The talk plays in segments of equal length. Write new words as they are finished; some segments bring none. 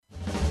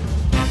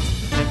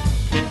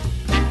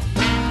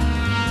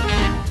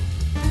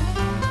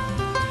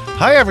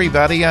Hi,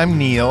 everybody. I'm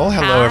Neal.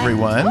 Hello, Hi.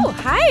 everyone. Oh,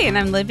 hi, and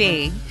I'm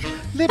Libby.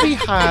 Libby,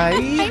 hi.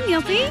 Hi,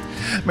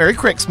 Nealby. Merry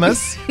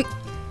Christmas.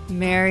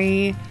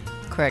 Merry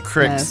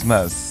Christmas.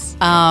 Christmas.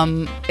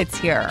 It's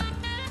here.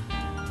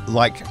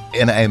 Like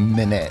in a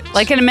minute.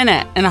 Like in a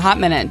minute, in a hot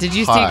minute. Did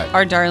you Hot. see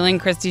our darling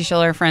Christy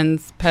Schiller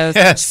friend's post?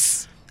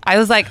 Yes. I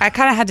was like, I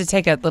kind of had to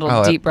take a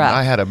little deep breath.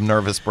 I had a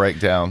nervous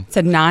breakdown. It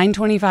said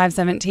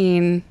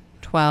 9/25/17,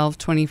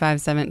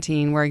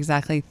 12/25/17. We're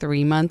exactly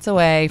 3 months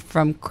away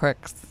from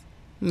Christmas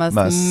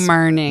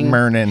morning.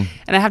 And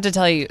I have to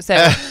tell you,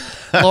 so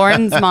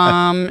Lauren's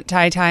mom,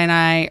 Ty and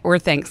I, we're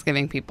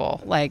Thanksgiving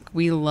people. Like,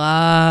 we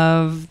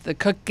love the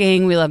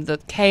cooking. We love the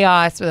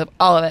chaos. We love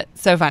all of it.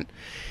 So fun.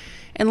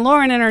 And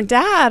Lauren and her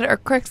dad are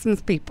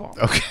Christmas people.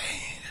 Okay.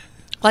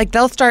 Like,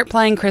 they'll start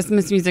playing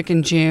Christmas music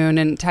in June,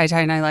 and Ty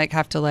and I, like,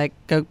 have to, like,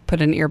 go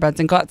put in earbuds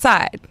and go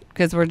outside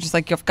because we're just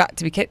like, you've got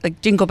to be, like,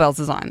 Jingle Bells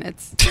is on.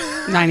 It's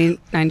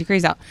 99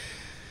 degrees out.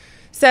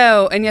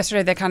 So, and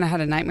yesterday they kind of had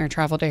a nightmare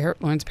travel day.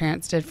 Lauren's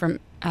parents did from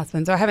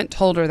Aspen. So I haven't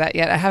told her that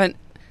yet. I haven't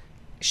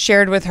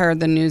shared with her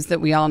the news that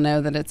we all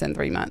know that it's in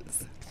 3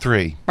 months.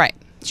 3. Right.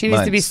 She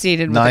needs to be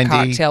seated with a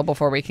cocktail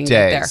before we can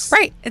get there.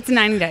 Right. It's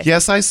 90 days.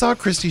 Yes, I saw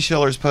Christy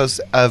Schiller's post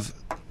of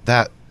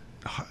that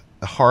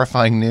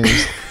horrifying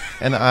news.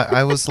 And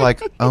I was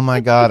like, oh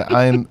my God,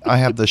 I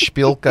have the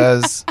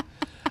spielkas.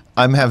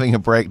 I'm having a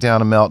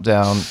breakdown, a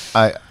meltdown.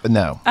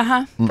 No.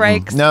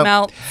 Breaks, Nope.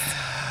 melts.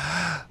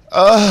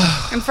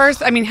 And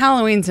first, I mean,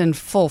 Halloween's in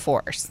full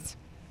force.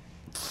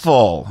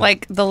 Full.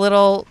 Like the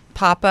little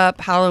pop-up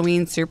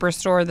Halloween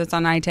superstore that's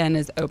on I-10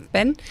 is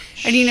open.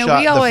 And you know,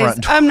 we always,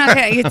 I'm not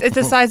kidding, it's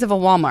the size of a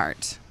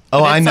Walmart.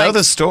 Oh, I know like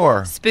the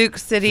store. Spook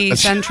City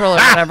Central or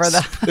whatever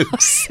the Spook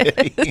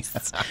City.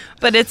 is.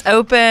 But it's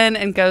open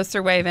and ghosts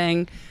are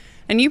waving.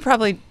 And you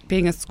probably,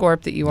 being a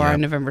Scorp that you are on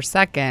November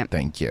 2nd.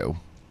 Thank you.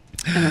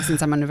 And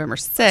since I'm on November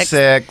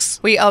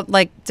 6th. We all,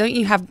 like, don't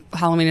you have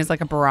Halloween as like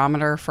a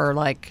barometer for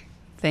like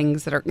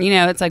things that are, you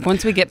know, it's like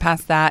once we get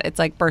past that, it's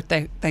like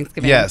birthday,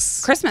 Thanksgiving,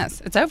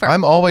 Christmas. It's over.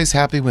 I'm always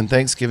happy when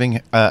Halloween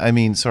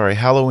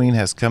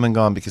has come and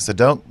gone because I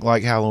don't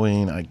like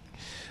Halloween.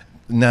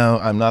 No,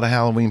 I'm not a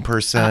Halloween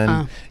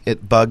person.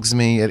 It bugs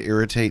me. It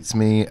irritates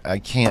me. I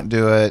can't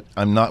do it.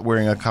 I'm not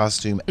wearing a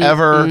costume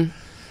ever.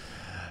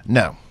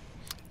 No.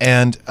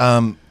 And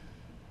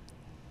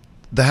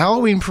the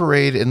Halloween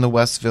parade in the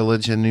West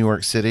Village in New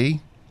York City,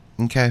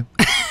 okay,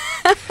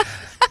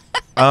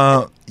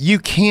 you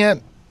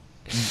can't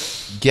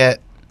get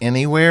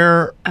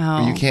anywhere.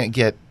 You can't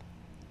get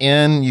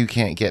in. You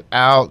can't get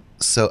out.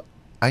 So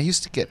I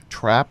used to get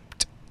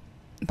trapped.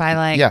 By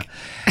like... Yeah.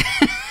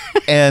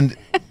 And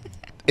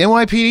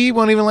NYPD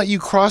won't even let you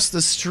cross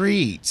the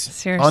street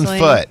on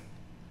foot.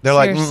 They're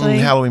like,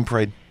 Halloween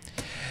parade.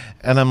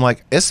 And I'm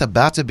like, it's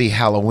about to be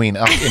Halloween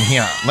up in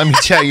here. Let me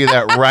tell you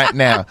that right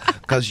now.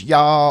 Because,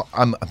 y'all,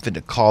 I'm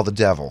finna call the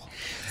devil.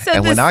 So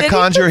and when I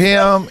conjure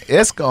him,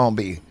 it's going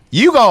to be,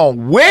 you going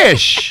to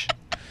wish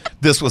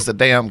this was the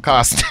damn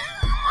costume.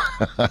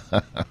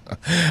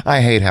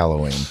 I hate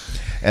Halloween.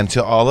 And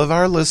to all of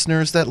our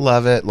listeners that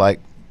love it, like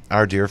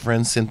our dear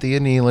friend Cynthia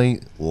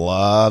Neely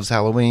loves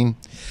Halloween.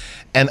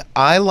 And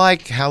I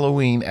like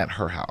Halloween at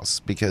her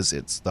house because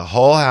it's the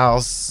whole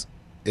house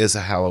is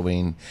a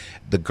Halloween,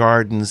 the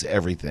gardens,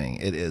 everything.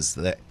 It is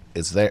there.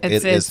 It's there.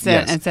 It's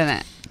in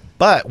it.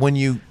 But when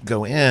you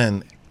go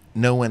in,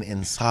 no one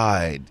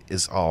inside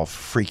is all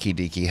freaky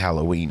deaky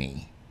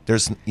Halloweeny.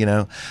 There's,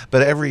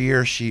 but every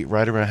year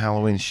right around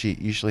Halloween, she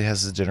usually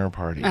has a dinner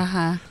party.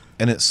 And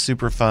it's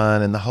super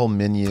fun, and the whole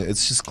menu,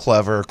 it's just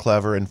clever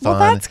and fun. Well,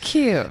 that's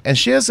cute. And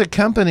she has a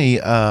company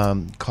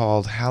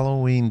called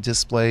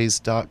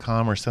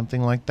HalloweenDisplays.com or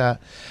something like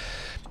that.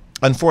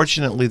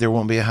 Unfortunately, there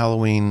won't be a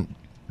Halloween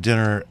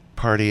dinner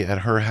party at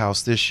her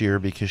house this year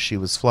because she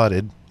was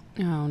flooded.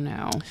 Oh,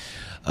 no.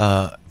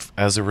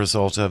 As a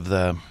result of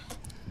the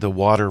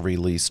water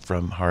released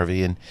from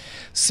Harvey. And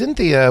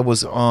Cynthia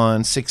was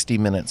on 60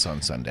 Minutes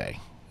on Sunday.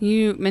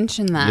 You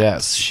mentioned that.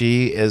 Yes,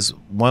 she is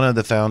one of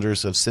the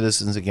founders of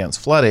Citizens Against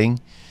Flooding.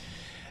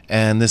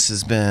 And this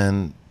has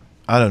been,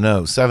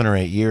 7 or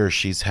 8 years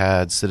she's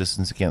had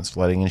Citizens Against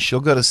Flooding. And she'll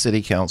go to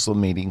city council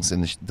meetings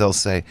and they'll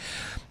say,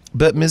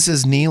 but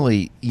Mrs.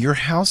 Neely, your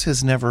house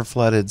has never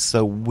flooded,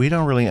 so we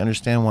don't really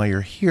understand why you're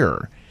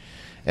here.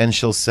 And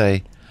she'll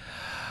say,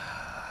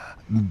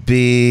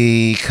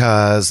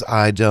 because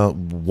I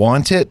don't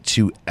want it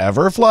to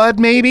ever flood,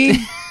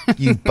 maybe?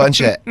 You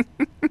bunch of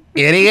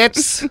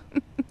idiots.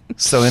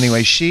 So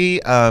anyway,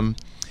 she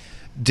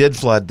did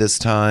flood this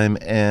time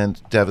and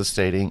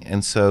devastating.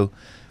 And so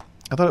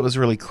I thought it was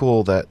really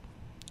cool that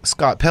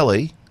Scott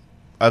Pelley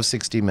of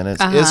 60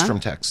 Minutes is from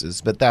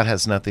Texas, but that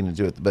has nothing to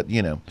do with it. But,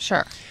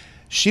 Sure.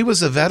 She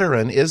is a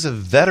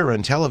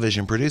veteran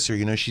television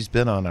producer. She's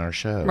been on our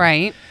show.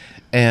 Right.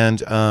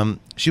 And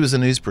she was a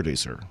news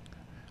producer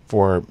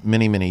for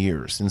many, many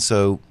years. And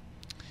so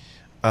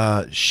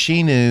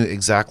she knew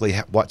exactly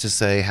what to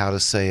say, how to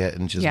say it,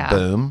 and just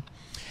boom.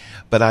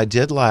 But I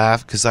did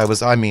laugh because I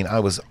was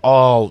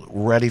all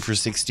ready for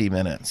 60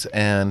 Minutes.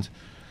 And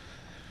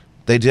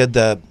they did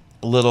the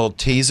little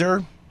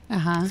teaser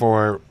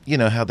for,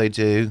 how they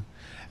do.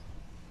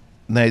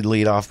 And they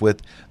lead off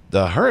with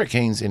the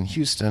hurricanes in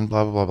Houston,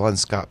 blah, blah, blah, blah. And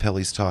Scott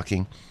Pelley's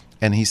talking.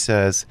 And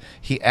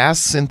he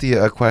asks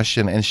Cynthia a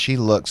question, and she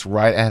looks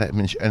right at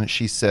him, and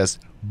she says,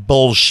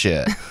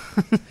 bullshit.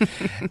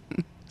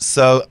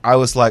 So I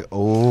was like,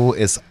 oh,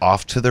 it's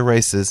off to the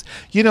races.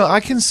 I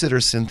consider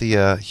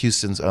Cynthia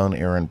Houston's own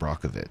Erin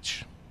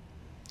Brockovich.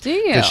 Do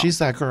you? Because she's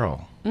that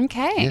girl.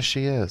 Okay. Yes,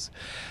 she is.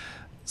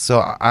 So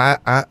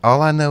I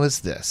all I know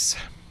is this.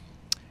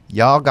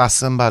 Y'all got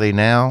somebody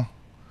now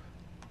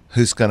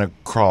who's going to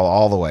crawl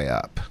all the way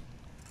up.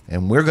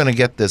 And we're going to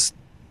get this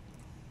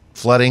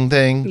flooding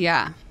thing.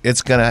 Yeah.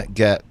 It's going to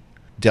get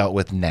dealt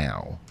with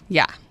now.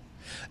 Yeah.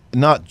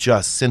 Not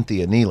just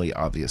Cynthia Neely,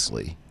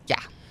 obviously.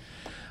 Yeah.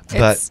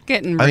 But, it's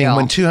getting real. I mean,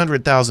 when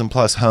 200,000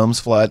 plus homes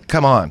flood,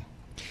 come on.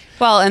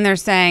 Well, and they're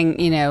saying,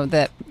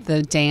 that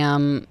the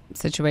dam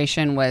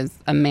situation was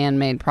a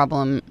man-made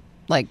problem.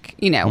 Like,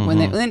 when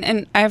they,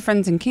 and I have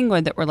friends in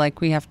Kingwood that were like,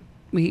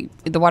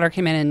 the water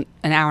came in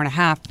an hour and a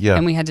half,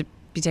 and we had to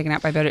be taken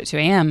out by boat at 2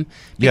 a.m.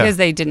 because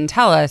they didn't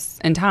tell us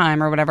in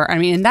time or whatever. I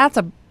mean, and that's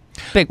a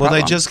big problem.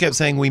 Well, they just kept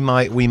saying, we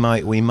might.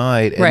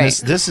 And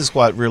right. this is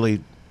what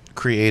really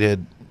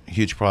created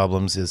huge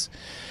problems is,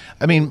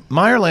 I mean,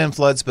 Meyerland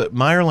floods, but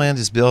Meyerland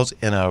is built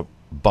in a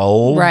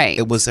bowl. Right.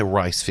 It was a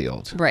rice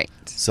field. Right.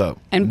 So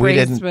and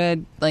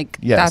Braeswood,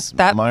 yes,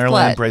 that Meyerland,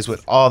 flood. Braeswood,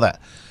 all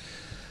that.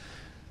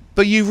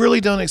 But you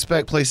really don't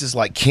expect places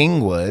like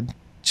Kingwood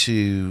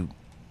to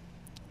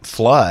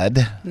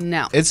flood.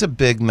 No. It's a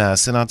big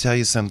mess, and I'll tell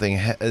you something.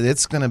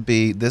 It's going to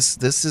be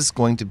this is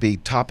going to be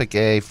topic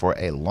A for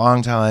a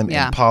long time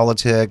in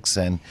politics,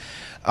 and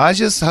I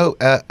just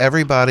hope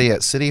everybody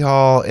at City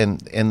Hall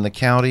and in the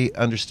county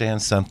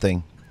understands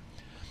something.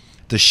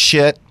 The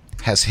shit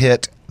has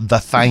hit the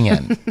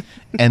fan,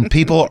 and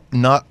people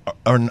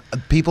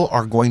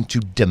are going to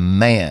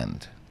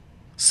demand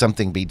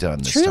something be done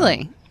this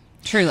time.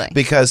 Truly.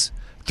 Because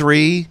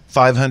 3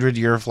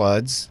 500-year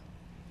floods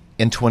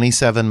in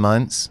 27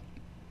 months.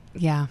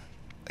 Yeah.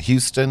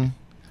 Houston,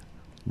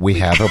 we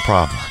have a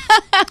problem.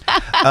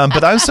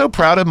 But I'm so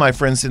proud of my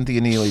friend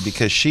Cynthia Neely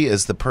because she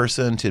is the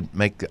person to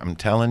make, I'm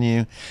telling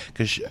you,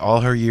 because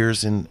all her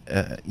years in,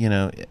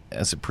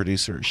 as a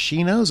producer,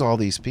 she knows all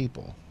these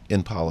people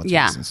in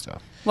politics and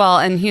stuff. Well,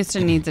 and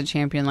Houston needs a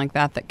champion like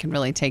that can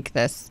really take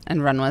this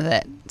and run with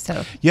it.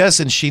 So yes,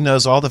 and she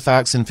knows all the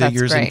facts and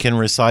figures and great. can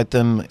recite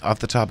them off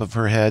the top of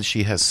her head.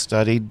 She has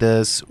studied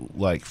this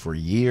for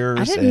years.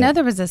 I didn't know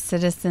there was a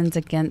Citizens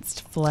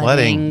Against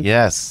Flooding.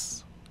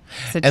 Yes.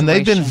 Situation. And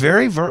they've been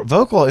very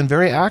vocal and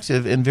very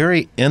active and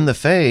very in the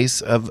face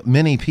of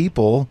many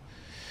people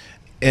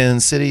in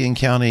city and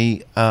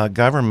county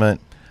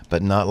government,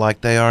 but not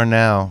like they are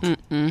now.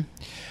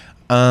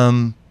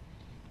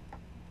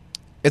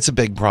 It's a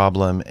big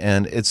problem,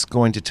 and it's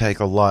going to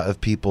take a lot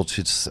of people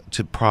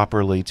to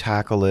properly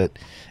tackle it.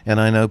 And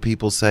I know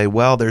people say,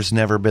 well, there's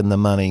never been the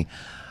money.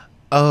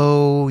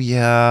 Oh,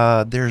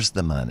 yeah, there's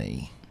the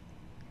money.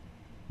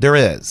 There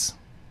is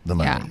the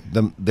money.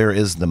 Yeah. There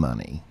is the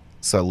money.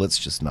 So let's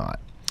just not.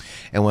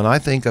 And when I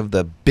think of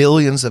the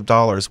billions of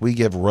dollars we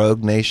give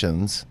rogue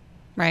nations.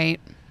 Right.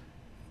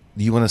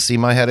 You want to see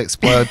my head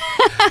explode?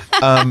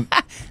 I'm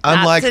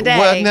like, today.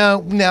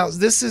 well, no,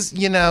 this is,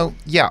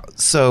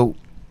 so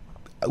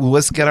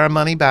let's get our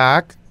money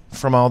back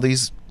from all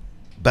these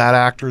bad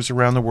actors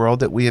around the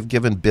world that we have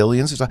given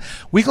billions of dollars.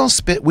 We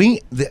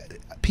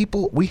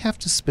have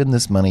to spend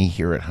this money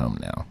here at home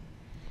now.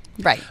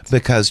 Right.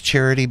 Because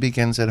charity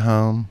begins at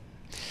home.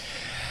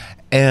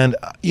 And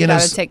you got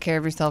to take care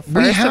of yourself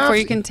first before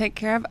you can take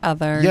care of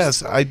others.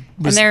 Yes, and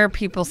there are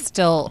people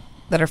still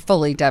that are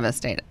fully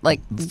devastated, right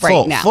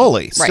now.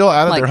 Fully. Right. Still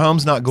out of their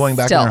homes, not going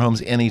back in their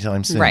homes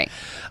anytime soon. Right.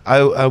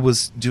 I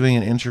was doing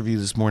an interview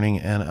this morning,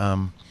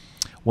 and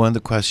one of the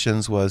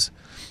questions was,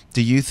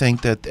 do you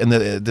think that, and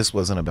this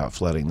wasn't about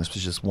flooding, this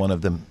was just one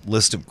of the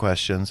list of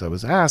questions I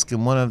was asked,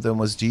 and one of them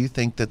was, do you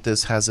think that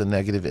this has a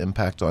negative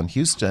impact on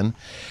Houston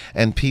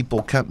and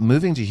people kept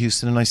moving to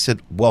Houston? And I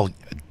said, well,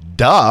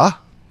 duh.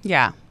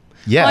 Yeah.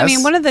 Yes. Well, I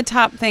mean, one of the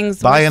top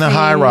things buying a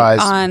high rise,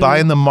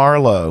 buying the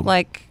Marlowe.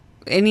 Like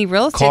any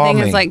real estate thing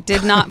is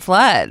did not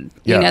flood.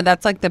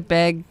 That's like the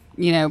big,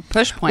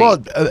 push point.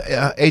 Well,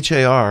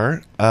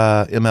 HAR,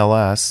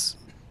 MLS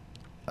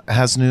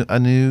has a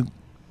new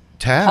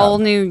tab. Whole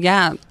new,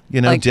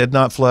 did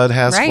not flood,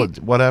 has right. flood,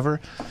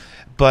 whatever.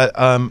 But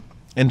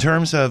in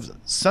terms of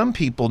some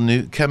people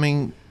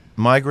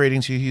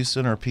migrating to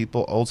Houston, or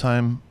people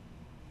old-timer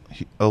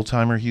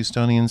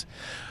Houstonians,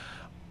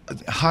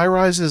 high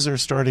rises are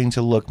starting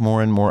to look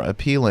more and more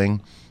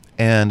appealing.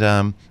 And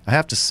I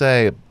have to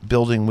say, a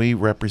building we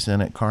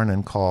represent at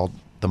Carnan called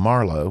the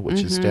Marlowe,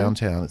 which is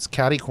downtown. It's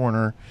catty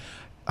corner,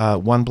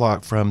 1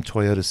 block from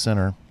Toyota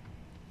Center.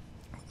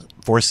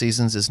 Four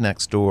Seasons is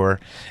next door.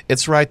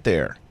 It's right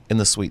there in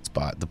the sweet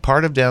spot. The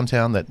part of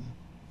downtown that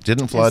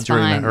didn't flood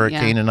during the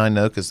hurricane, and I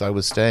know because I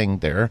was staying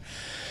there.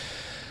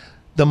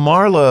 The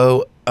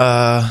Marlowe,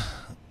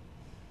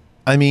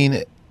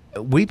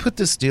 we put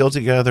this deal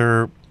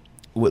together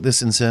with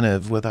this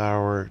incentive with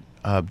our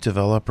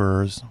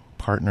developers,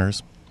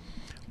 partners,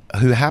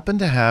 who happen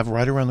to have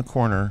right around the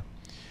corner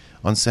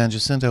on San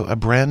Jacinto a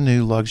brand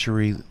new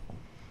luxury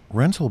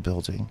rental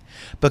building,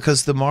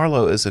 because the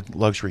Marlowe is a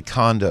luxury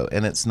condo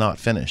and it's not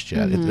finished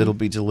yet. It'll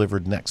be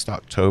delivered next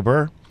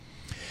October.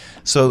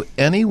 So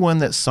anyone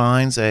that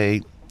signs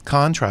a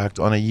contract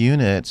on a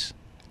unit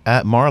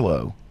at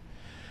Marlowe,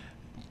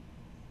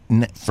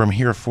 from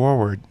here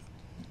forward,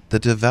 the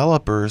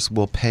developers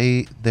will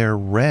pay their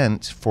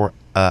rent for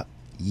a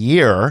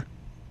year,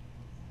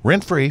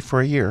 rent-free for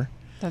a year.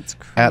 That's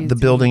crazy. At the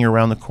building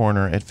around the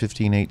corner at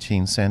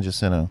 1518 San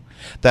Jacinto.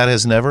 That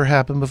has never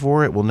happened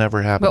before. It will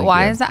never happen But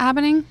why again. is that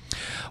happening?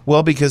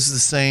 Well, because the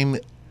same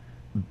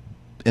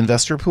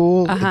investor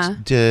pool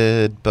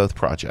did both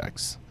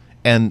projects.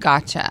 And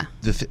Gotcha.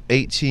 the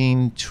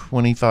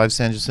 1825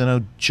 San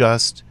Jacinto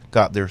just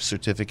got their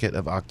certificate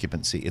of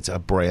occupancy. It's a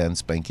brand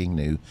spanking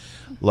new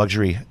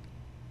luxury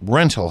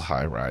rental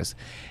high-rise.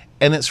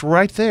 And it's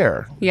right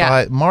there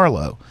by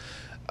Marlowe.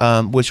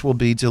 Which will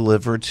be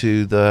delivered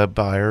to the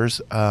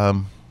buyers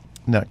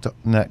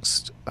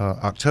next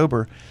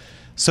October.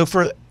 So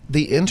for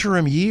the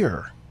interim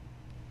year,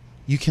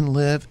 you can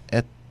live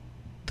at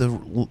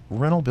the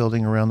rental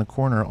building around the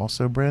corner,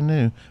 also brand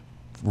new,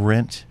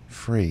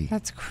 rent-free.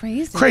 That's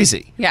crazy.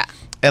 Crazy. Yeah.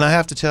 And I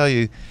have to tell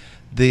you,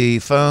 the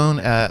phone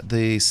at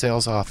the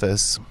sales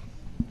office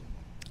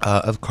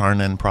of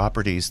Carnan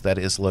Properties that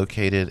is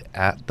located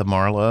at the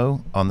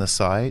Marlowe on the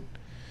site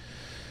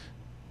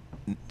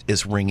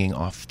is ringing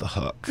off the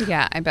hook.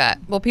 Yeah, I bet.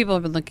 Well, people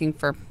have been looking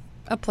for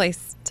a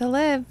place to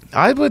live.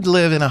 I would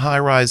live in a high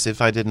rise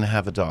if I didn't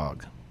have a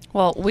dog.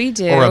 Well, we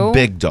do. Or a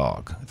big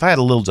dog. If I had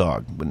a little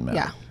dog, wouldn't matter.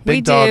 Yeah, big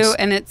we dogs, do,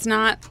 and it's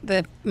not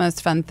the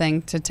most fun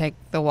thing to take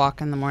the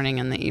walk in the morning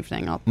and the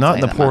evening. Not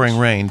in the pouring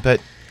rain,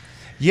 but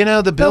you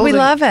know the building. But we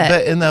love it.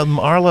 But in the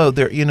Marlowe,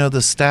 there, you know,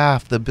 the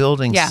staff, the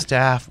building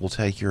staff will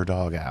take your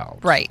dog out.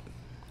 Right.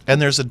 And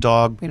there's a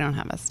dog. We don't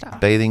have a staff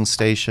bathing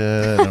station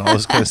and all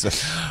this kind of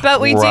stuff. But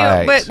we do.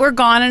 But we're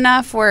gone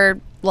enough where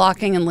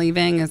locking and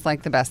leaving is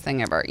like the best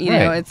thing ever. You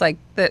know, it's like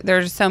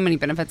there's so many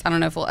benefits. I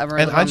don't know if we'll ever.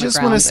 And I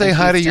just want to say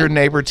hi to your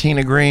neighbor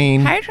Tina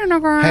Green. Hi, Tina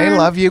Green. Hey,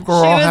 love you,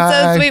 girl. She was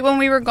hi. so sweet when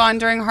we were gone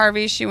during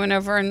Harvey. She went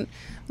over and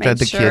made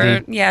the sure.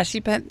 kitty. Yeah,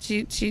 she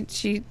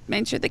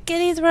made sure the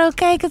kitties were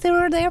okay because they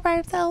were there by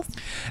themselves.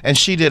 And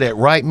she did it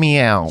right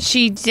meow.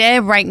 She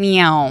did right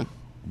meow.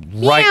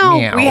 Right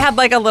meow. We had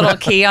like a little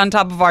key on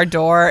top of our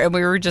door, and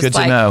we were just Good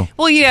like, to know.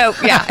 well, you know,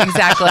 yeah,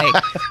 exactly.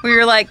 We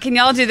were like, can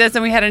y'all do this?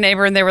 And we had a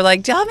neighbor, and they were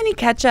like, do y'all have any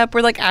ketchup?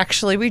 We're like,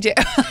 actually, we do.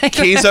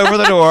 Keys over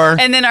the door.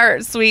 And then our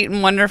sweet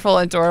and wonderful,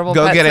 adorable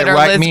Go pet get it sitter,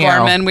 right Liz meow.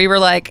 Gorman, we were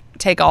like,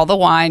 take all the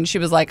wine. She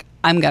was like,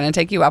 I'm going to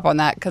take you up on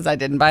that because I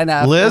didn't buy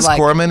enough. Liz like,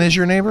 Gorman is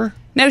your neighbor?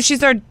 No,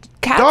 she's our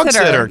cat Dog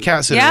sitter.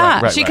 cat sitter.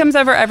 Yeah, right, she comes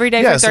over every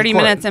day Yes, for 30 of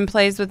course. minutes and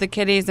plays with the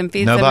kitties and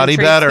feeds Nobody them and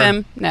treats better.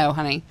 them. No,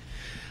 honey.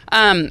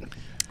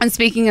 And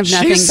speaking of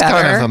nothing She's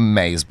better, kind of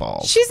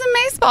amazeballs. she's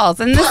amazeballs.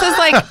 And this is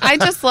like, I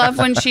just love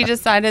when she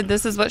decided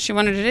this is what she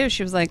wanted to do.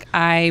 She was like,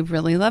 I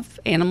really love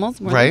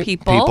animals more than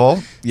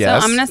people.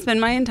 Yes. So I'm going to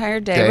spend my entire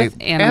day with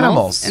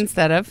animals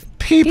instead of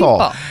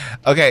people.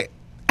 Okay.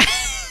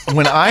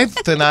 when I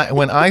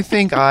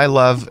think I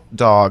love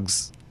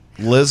dogs,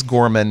 Liz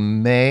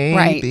Gorman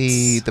may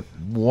be the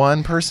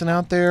one person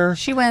out there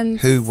She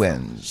wins. who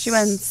wins. She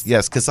wins.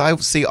 Yes, because I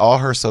see all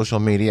her social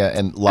media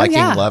and liking,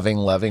 loving,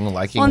 liking,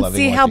 and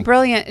see how liking.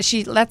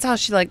 brilliant that's how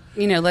she, like,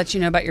 you know, lets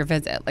you know about your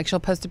visit. Like, she'll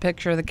post a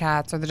picture of the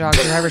cats or the dogs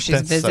or whoever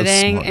she's That's so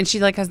visiting, smart. and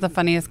she like has the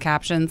funniest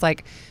captions.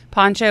 Like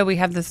Poncho, we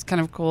have this kind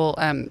of cool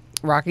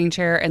rocking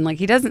chair, and like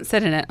he doesn't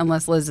sit in it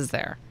unless Liz is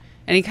there.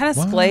 And he kind of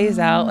splays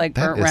out like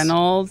That Burt is-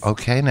 Reynolds.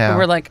 Okay, now. And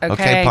we're like,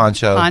 okay,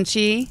 Poncho.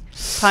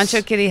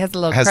 Poncho Kitty has a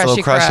little Has a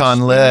little crush crush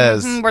on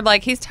Liz. We're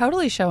like, he's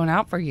totally showing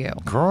out for you.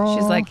 Girl.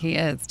 She's like, he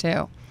is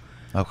too.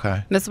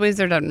 Okay. Miss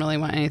Weezer doesn't really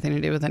want anything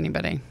to do with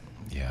anybody.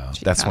 Yeah,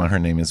 that's why her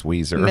name is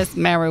Weezer. Miss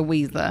Mary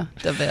Weezer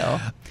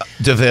DeVille.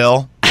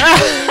 DeVille.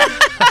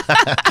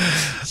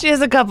 She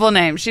has a couple of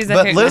names. She's a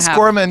But hoot Liz and a half.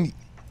 Gorman,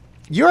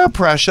 you're a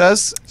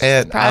precious.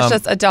 And,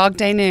 Precious, a dog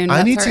day noon. I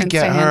That's need her to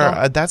get Insta her.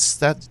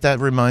 handle. That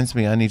reminds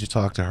me. I need to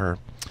talk to her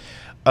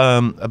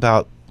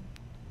about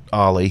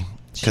Ollie,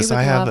 because She would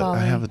I love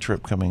have Ollie. a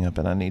trip coming up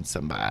and I need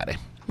somebody.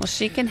 Well,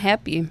 she can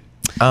help you.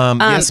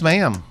 Yes,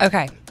 ma'am.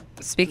 Okay.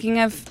 Speaking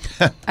of,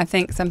 I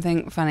think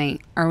something funny.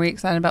 Are we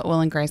excited about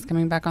Will and Grace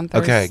coming back on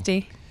Okay.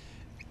 Thursday?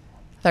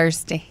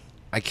 Thursday.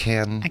 I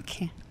can't.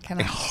 Can I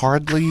I?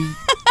 hardly.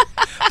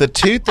 The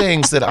two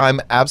things that I'm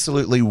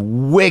absolutely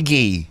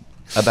wiggy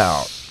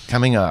about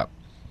coming up: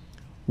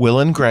 Will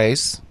and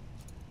Grace,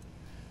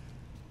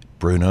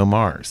 Bruno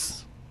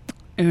Mars.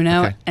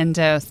 Uno Okay. and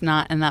Dos,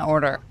 not in that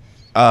order.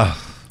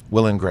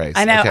 Will and Grace.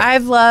 I know. Okay.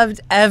 I've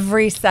loved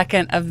every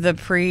second of the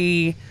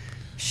pre-show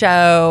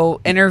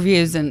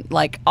interviews and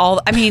like all.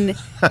 I mean,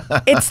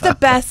 it's the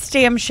best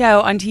damn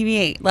show on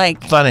TV.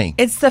 Like, Funny.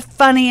 It's the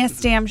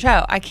funniest damn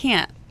show. I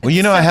can't. Well,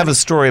 you know, I have a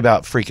story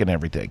about freaking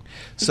everything.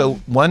 So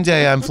one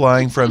day I'm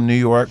flying from New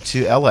York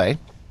to LA,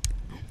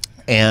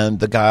 and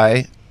the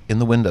guy in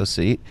the window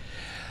seat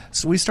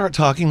So we start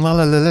talking, la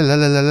la la la la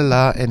la la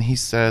la, and he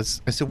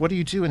says, I said, what do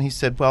you do? And he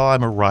said, well,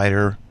 I'm a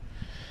writer,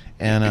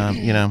 and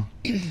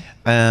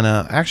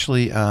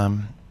actually,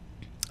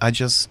 I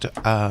just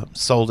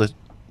sold a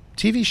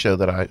TV show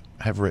that I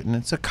have written.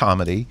 It's a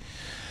comedy.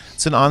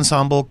 It's an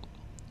ensemble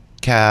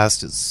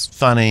cast. It's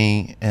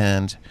funny,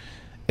 and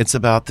it's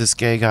about this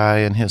gay guy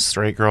and his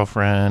straight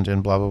girlfriend,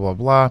 and blah blah blah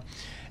blah,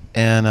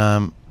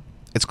 and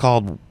it's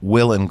called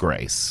Will and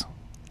Grace.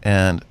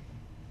 And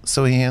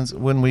so he hands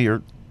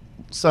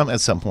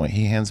at some point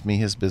he hands me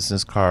his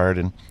business card,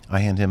 and I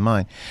hand him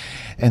mine,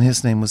 and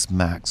his name was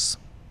Max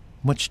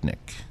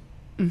Muchnick.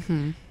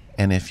 Mm-hmm.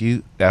 And if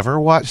you ever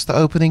watch the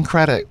opening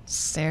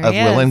credits of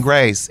Will and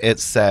Grace, it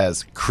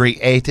says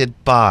created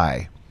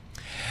by.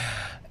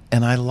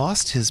 And I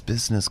lost his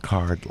business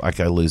card like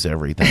I lose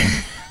everything.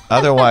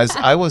 Otherwise,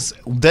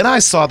 then I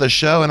saw the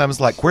show and I was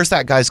like, where's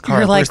that guy's card?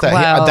 You're like, where's that?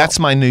 wow. That's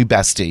my new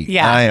bestie.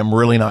 Yeah. I am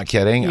really not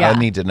kidding. Yeah. I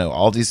need to know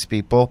all these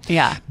people.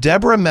 Yeah.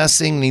 Deborah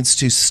Messing needs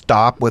to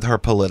stop with her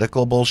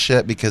political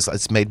bullshit because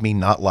it's made me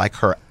not like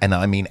her, and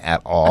I mean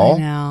at all. I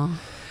know.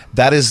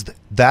 That is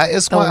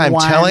why I'm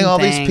telling all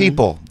these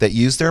people that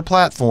use their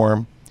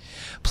platform,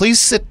 please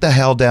sit the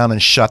hell down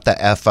and shut the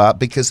F up,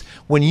 because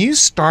when you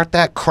start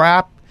that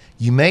crap,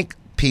 you make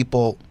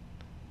people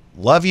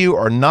love you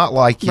or not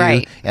like you.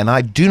 Right. And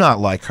I do not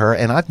like her,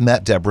 and I've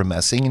met Deborah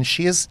Messing, and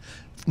she is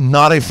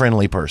not a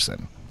friendly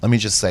person. Let me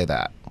just say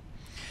that.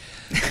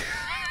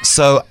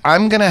 So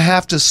I'm going to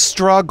have to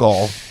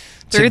struggle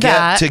to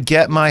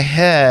get my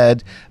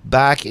head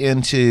back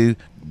into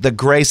the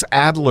Grace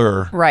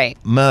Adler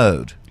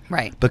mode.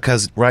 Right.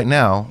 Because right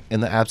now, in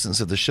the absence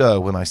of the show,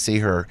 when I see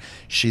her,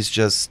 she's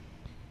just...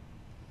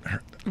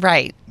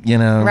 Right. You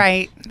know?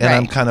 Right. And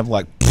I'm kind of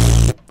like...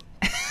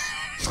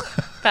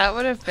 That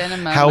would have been a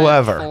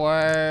moment for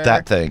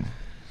that thing.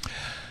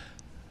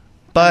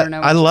 But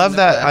I love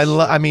that.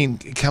 I mean,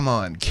 come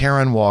on,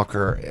 Karen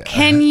Walker.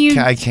 Can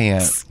you? I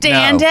can't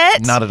stand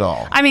it. Not at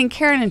all. I mean,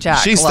 Karen and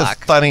Jack. She's the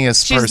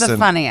funniest person. She's the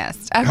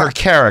funniest. Ever. Her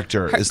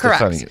character is correct.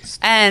 the funniest,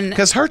 and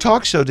because her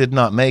talk show did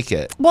not make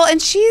it. Well,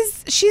 and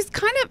she's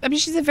kind of. I mean,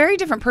 she's a very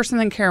different person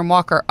than Karen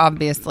Walker,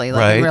 obviously,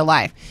 like in real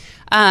life.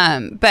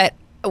 But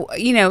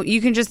you know, you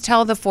can just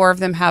tell the four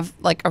of them have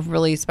like a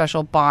really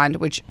special bond,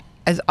 which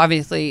as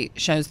obviously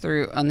shows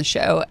through on the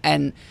show.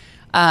 And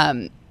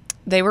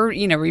they were,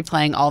 you know,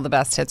 replaying all the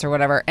best hits or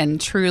whatever. And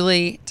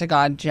truly, to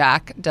God,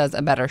 Jack does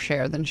a better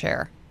Cher than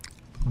Cher.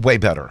 Way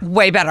better.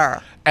 Way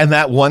better. And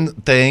that one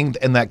thing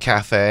in that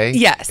cafe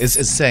is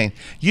insane.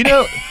 You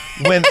know,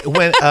 when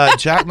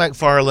Jack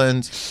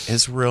McFarland,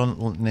 his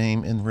real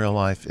name in real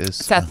life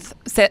is...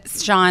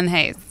 Sean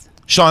Hayes.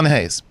 Sean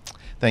Hayes.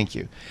 Thank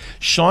you.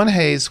 Sean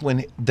Hayes,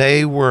 when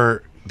they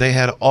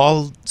had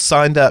all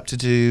signed up to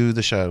do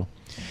the show,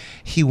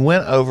 he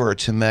went over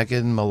to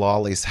Megan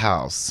Mullally's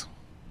house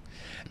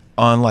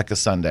on like a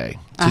Sunday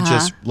to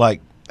just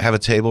like have a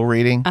table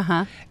reading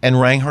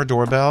and rang her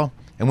doorbell.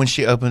 And when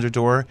she opened her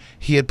door,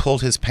 he had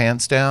pulled his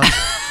pants down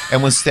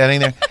and was standing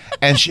there.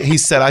 And he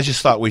said, I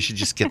just thought we should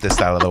just get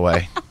this out of the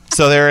way.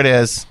 So there it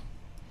is.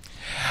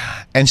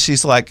 And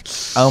she's like,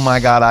 oh my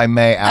God, I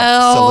may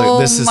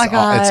absolutely. This is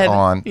it's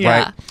on.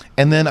 Yeah. Right.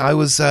 And then I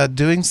was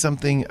doing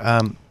something.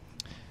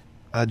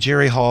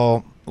 Jerry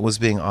Hall was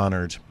being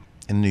honored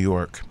in New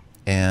York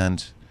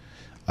and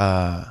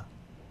at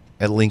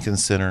Lincoln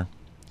Center.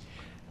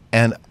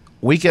 And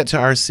we get to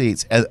our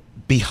seats, and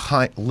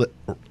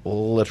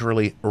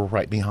literally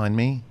right behind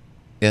me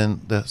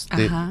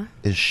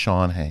is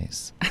Sean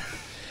Hayes.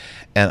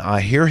 And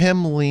I hear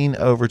him lean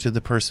over to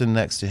the person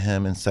next to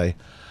him and say,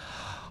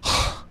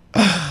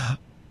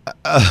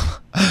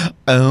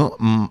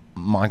 oh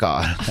my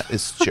God, that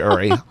is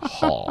Jerry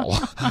Hall.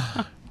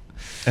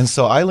 And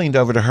so I leaned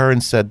over to her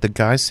and said, the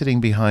guy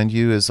sitting behind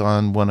you is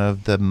on one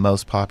of the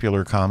most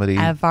popular comedy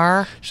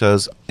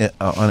shows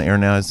on air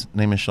now. His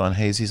name is Sean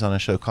Hayes. He's on a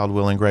show called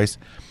Will and Grace.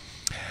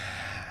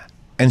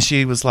 And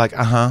she was like,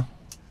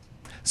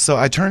 So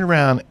I turned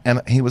around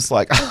and he was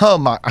like, oh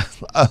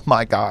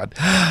my God,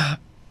 I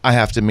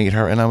have to meet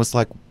her. And I was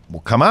like,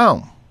 well, come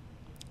on.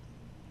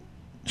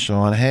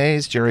 Sean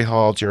Hayes, Jerry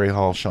Hall,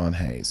 Sean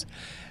Hayes.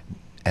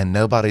 And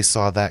nobody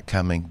saw that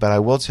coming. But I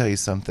will tell you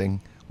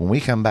something. When we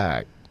come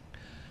back,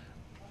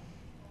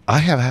 I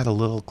have had a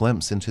little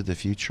glimpse into the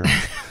future.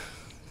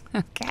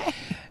 Okay.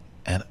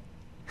 And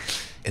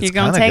it's you're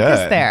going to take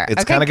us there.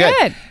 It's kind of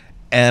good.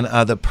 And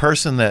the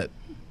person that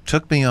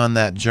took me on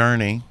that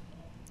journey.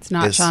 It's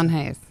not Sean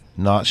Hayes.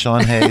 Not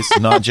Sean Hayes.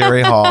 Not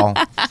Jerry Hall.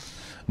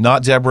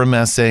 Not Deborah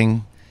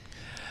Messing.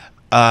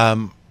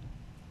 But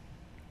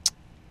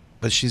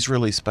she's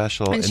really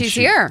special. And she's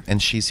here.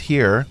 And she's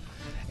here.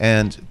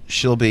 And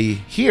she'll be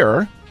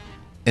here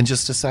in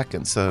just a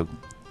second. So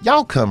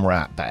y'all come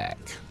right back.